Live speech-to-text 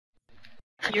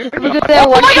Look at that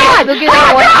one. Look at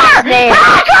that one name.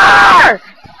 Hacker!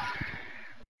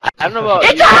 I don't know about.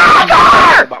 It's a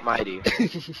hacker! About my ID.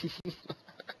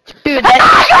 Dude,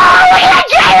 that's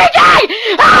hacker!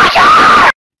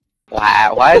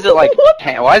 Why is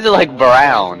it like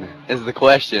brown? Is the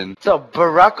question. So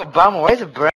Barack Obama, why is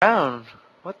it brown?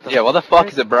 What the? Yeah, why the fuck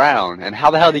is it brown? And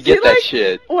how the hell did he get that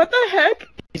shit? What the heck?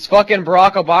 He's fucking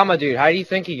Barack Obama, dude. How do you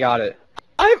think he got it?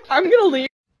 I'm gonna leave.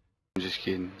 I'm just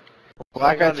kidding.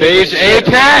 Phase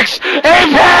Apex!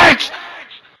 Apex!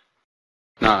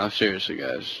 Nah, seriously,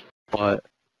 guys. What?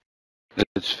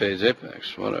 It's Phase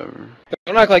Apex, whatever.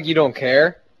 Don't act like you don't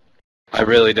care. I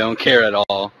really don't care at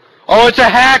all. Oh, it's a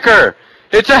hacker!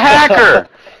 It's a hacker!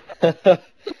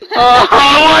 Oh,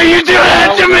 why are you doing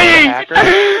that to me?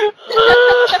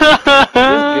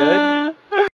 Is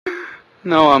this good?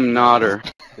 No, I'm not her.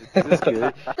 Is this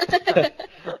good?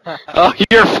 Oh,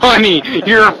 you're funny!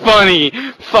 You're funny!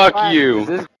 Fuck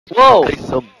you! Whoa!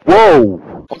 Whoa!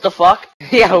 What the fuck?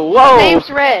 Yeah, whoa! name's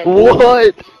Red.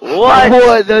 What?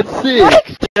 What? That's sick!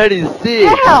 What? That is sick!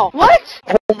 How? What?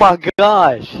 Oh my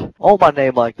gosh! Oh, my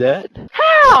name like that?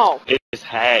 How? It's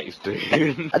hacks, dude.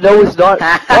 No, it's not.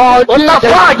 Oh, What dude, the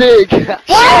fuck? Sick.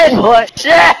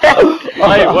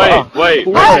 What? What?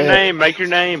 Wait. Make your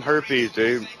name Herpes,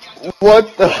 dude.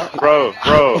 What the? Bro.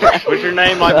 Put your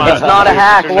name like It's not a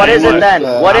hack. What is it then?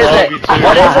 What is it?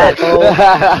 What is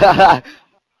it?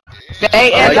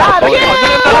 Stop.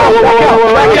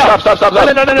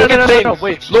 No.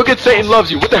 Wait. Look at Satan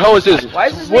loves you. What the hell is this? Why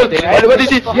is this What is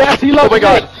he? Yes, he loves me. Oh my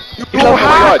god. You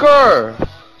hacker!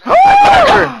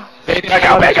 Back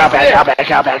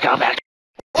out.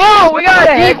 Whoa, we got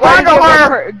a deep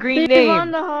Wonderhar green name.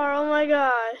 Devondahar, oh my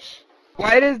gosh.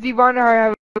 Why does Devondahar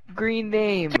have a green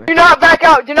name? Do not back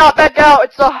out. Do not back out.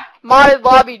 It's a modded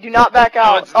lobby. Do not back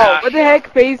out. it's not. What the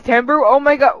heck, Phase Timber? Oh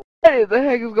my god, what the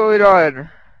heck is going on?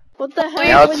 What the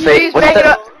heck? Please make it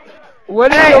up.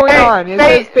 What is going on? It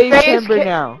says Phase Timber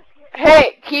now.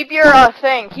 Hey, keep your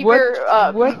thing. Keep your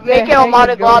make it a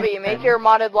modded lobby. Make your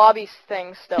modded lobby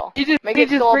thing still. He just Make he it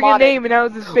just still freaking modded. name and now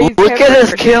it's his Phase Look Timber. at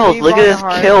his kills. Look at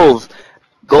his kills.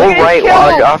 Go Look at his right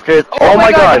kills. after. Oh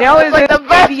my god. Now It's like the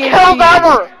best kill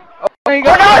ever. Oh my We're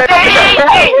not god.